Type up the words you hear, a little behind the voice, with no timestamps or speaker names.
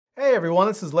Hey everyone,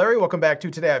 this is Larry. Welcome back to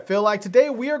Today I Feel Like. Today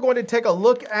we are going to take a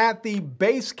look at the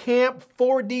Basecamp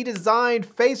 4D designed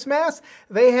face mask.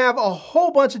 They have a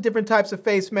whole bunch of different types of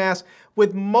face masks,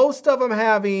 with most of them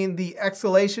having the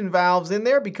exhalation valves in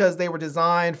there because they were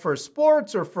designed for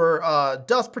sports or for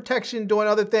dust protection, doing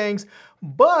other things.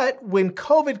 But when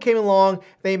COVID came along,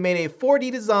 they made a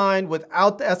 4D design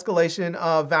without the escalation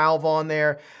valve on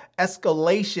there.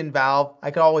 Escalation valve.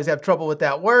 I could always have trouble with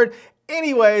that word.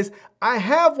 Anyways, I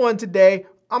have one today.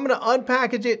 I'm gonna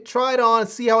unpackage it, try it on,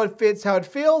 see how it fits, how it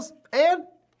feels, and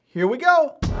here we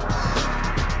go.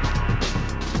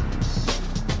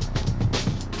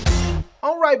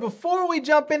 All right, before we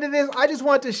jump into this, I just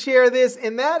want to share this,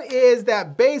 and that is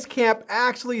that Basecamp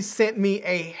actually sent me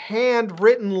a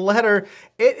handwritten letter.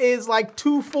 It is like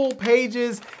 2 full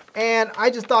pages, and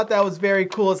I just thought that was very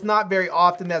cool. It's not very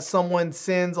often that someone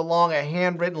sends along a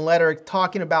handwritten letter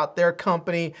talking about their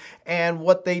company and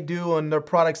what they do and their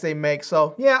products they make.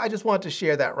 So yeah, I just wanted to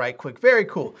share that right quick. Very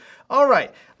cool. All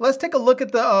right, let's take a look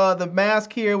at the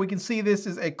mask here. We can see this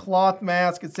is a cloth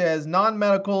mask. It says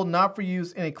non-medical, not for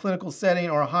use in a clinical setting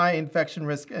or high infection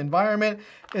risk environment.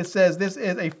 It says this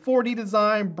is a 4D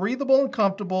design, breathable and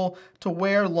comfortable to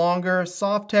wear longer,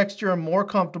 soft texture and more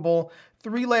comfortable,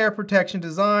 3-layer protection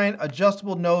design,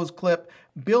 adjustable nose clip,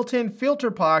 built-in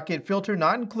filter pocket, filter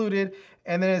not included,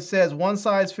 and then it says one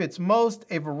size fits most,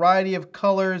 a variety of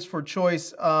colors for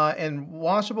choice, and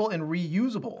washable and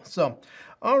reusable. So,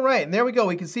 all right, and there we go.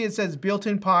 We can see it says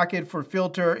built-in pocket for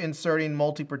filter inserting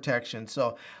multi-protection.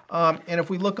 So, and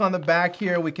if we look on the back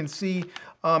here, we can see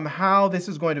how this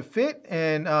is going to fit.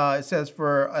 And it says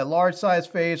for a large size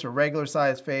face or regular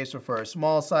size face or for a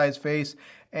small size face.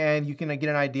 And you can get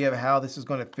an idea of how this is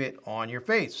going to fit on your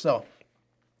face. So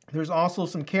there's also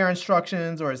some care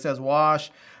instructions, or it says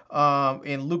wash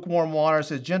in lukewarm water. It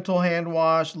says gentle hand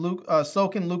wash,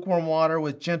 soak in lukewarm water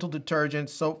with gentle detergent,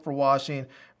 soap for washing,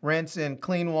 rinse in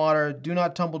clean water, do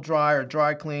not tumble dry or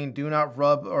dry clean, do not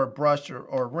rub or brush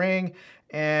or wring,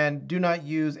 and do not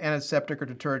use antiseptic or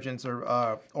detergents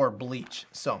or bleach.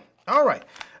 So, all right.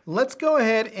 Let's go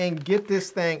ahead and get this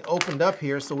thing opened up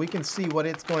here so we can see what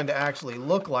it's going to actually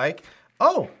look like.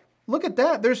 Oh, look at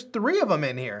that. There's 3 of them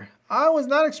in here. I was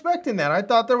not expecting that. I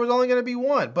thought there was only going to be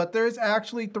 1, but there's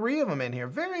actually 3 of them in here.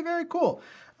 Very, very cool.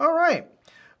 All right.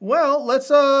 Well, let's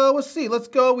see. Let's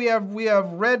go. We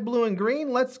have red, blue, and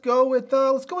green. Let's go with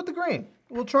the green.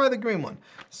 We'll try the green one.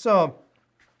 So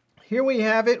here we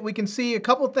have it. We can see a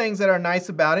couple things that are nice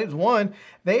about it. One,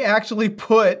 they actually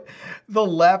put the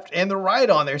left and the right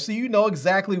on there, so you know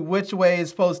exactly which way it's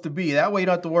supposed to be. That way you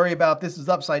don't have to worry about this is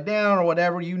upside down or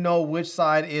whatever. You know which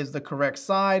side is the correct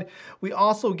side. We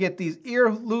also get these ear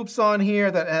loops on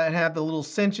here that have the little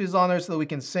cinches on there so that we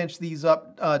can cinch these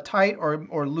up tight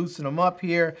or loosen them up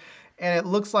here. And it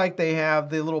looks like they have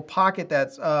the little pocket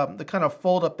that's the kind of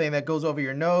fold-up thing that goes over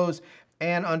your nose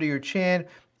and under your chin.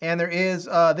 And there is,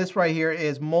 this right here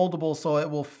is moldable, so it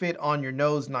will fit on your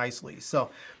nose nicely.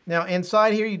 So now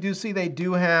inside here, you do see they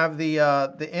do have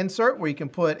the insert where you can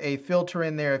put a filter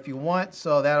in there if you want.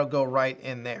 So that'll go right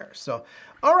in there. So,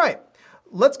 all right,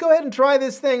 let's go ahead and try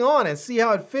this thing on and see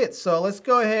how it fits. So let's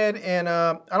go ahead and,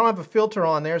 I don't have a filter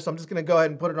on there, so I'm just gonna go ahead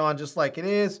and put it on just like it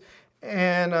is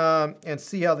and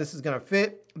see how this is gonna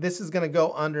fit. This is gonna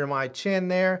go under my chin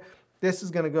there. This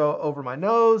is gonna go over my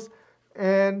nose,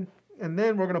 and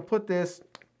then we're gonna put this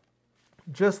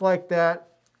just like that,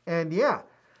 and yeah.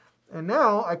 And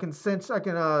now I can cinch, I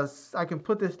can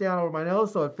put this down over my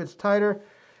nose so it fits tighter.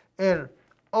 And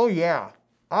oh yeah,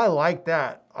 I like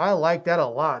that. I like that a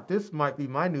lot. This might be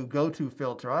my new go-to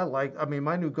filter.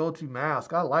 My new go-to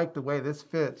mask. I like the way this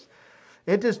fits.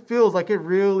 It just feels like it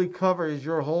really covers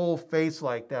your whole face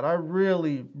like that. I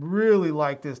really, really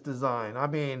like this design. I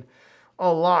mean,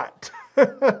 a lot.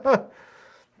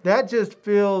 That just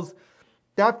feels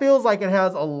like it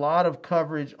has a lot of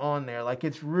coverage on there. Like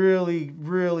it's really,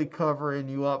 really covering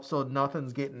you up so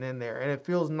nothing's getting in there. And it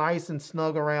feels nice and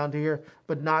snug around here,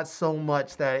 but not so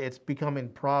much that it's becoming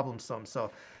problemsome.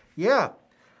 So yeah.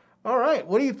 All right,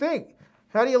 what do you think?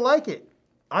 How do you like it?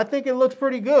 I think it looks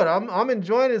pretty good. I'm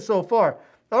enjoying it so far.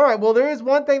 All right, well, there is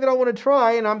one thing that I want to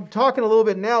try, and I'm talking a little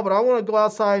bit now, but I want to go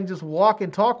outside and just walk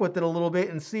and talk with it a little bit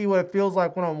and see what it feels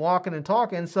like when I'm walking and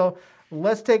talking. So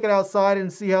let's take it outside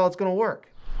and see how it's going to work.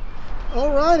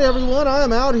 All right, everyone, I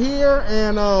am out here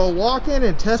and walking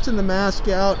and testing the mask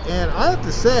out, and I have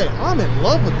to say, I'm in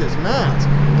love with this mask.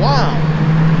 Wow,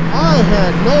 I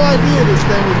had no idea this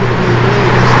thing was going to be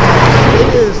really this nice.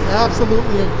 It is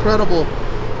absolutely incredible.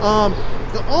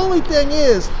 The only thing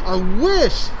is, I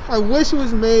wish it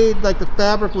was made, like the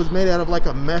fabric was made out of like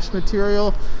a mesh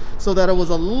material, so that it was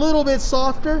a little bit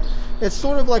softer. It's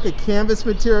sort of like a canvas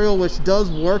material, which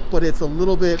does work, but it's a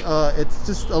little bit, it's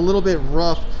just a little bit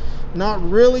rough. Not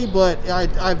really, but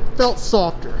I felt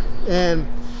softer, and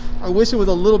I wish it was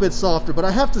a little bit softer. But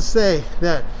I have to say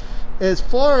that as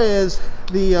far as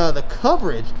the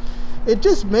coverage, it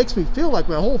just makes me feel like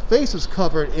my whole face is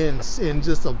covered in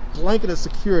just a blanket of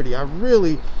security. I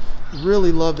really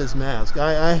love this mask.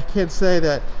 I can say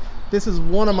that this is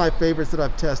one of my favorites that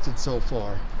I've tested so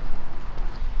far.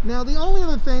 Now, the only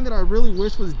other thing that I really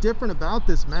wish was different about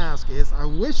this mask is I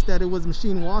wish that it was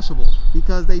machine washable,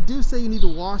 because they do say you need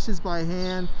to wash this by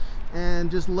hand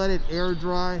and just let it air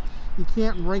dry. You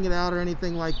can't wring it out or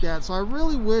anything like that. So I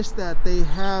really wish that they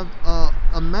have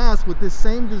a mask with this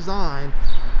same design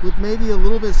with maybe a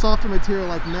little bit softer material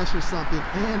like mesh or something,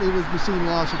 and it was machine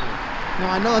washable. Now,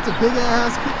 I know it's a big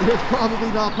ask, it's probably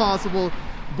not possible,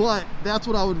 but that's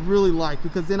what I would really like,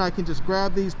 because then I can just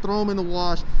grab these, throw them in the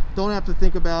wash, don't have to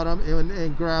think about them,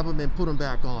 and grab them and put them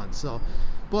back on. So,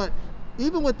 but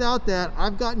even without that,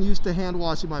 I've gotten used to hand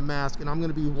washing my mask, and I'm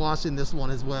going to be washing this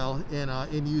one as well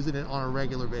and using it on a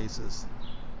regular basis.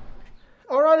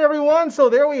 All right, everyone, so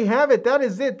there we have it. That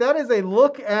is it. That is a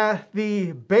look at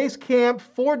the Basecamp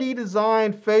 4D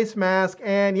design face mask,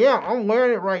 and yeah, I'm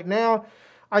wearing it right now.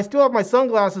 I still have my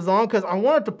sunglasses on because I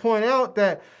wanted to point out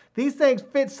that these things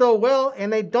fit so well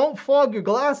and they don't fog your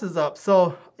glasses up.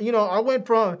 So, you know, I went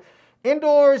from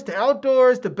indoors to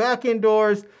outdoors to back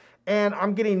indoors, and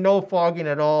I'm getting no fogging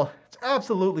at all. It's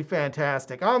absolutely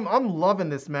fantastic. I'm loving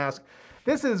this mask.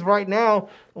 This is right now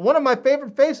one of my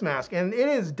favorite face masks, and it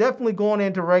is definitely going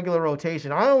into regular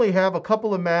rotation. I only have a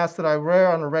couple of masks that I wear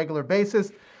on a regular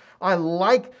basis. I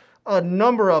like a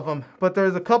number of them, but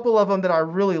there's a couple of them that I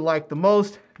really like the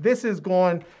most. This is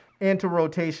going into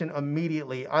rotation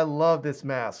immediately. I love this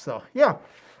mask. So yeah,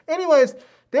 anyways,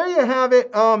 there you have it.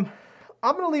 I'm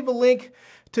gonna leave a link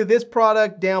to this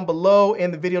product down below in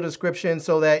the video description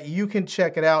so that you can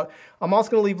check it out. I'm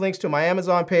also gonna leave links to my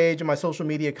Amazon page and my social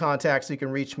media contacts so you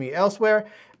can reach me elsewhere.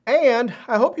 And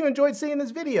I hope you enjoyed seeing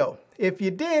this video. If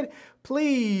you did,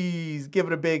 please give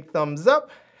it a big thumbs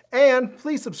up, and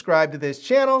please subscribe to this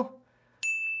channel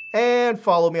and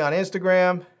follow me on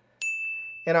Instagram.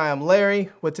 And I am Larry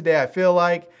with Today I Feel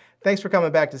Like. Thanks for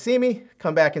coming back to see me.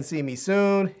 Come back and see me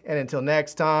soon. And until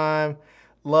next time,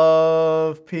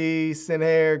 love, peace, and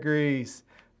hair grease.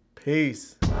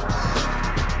 Peace.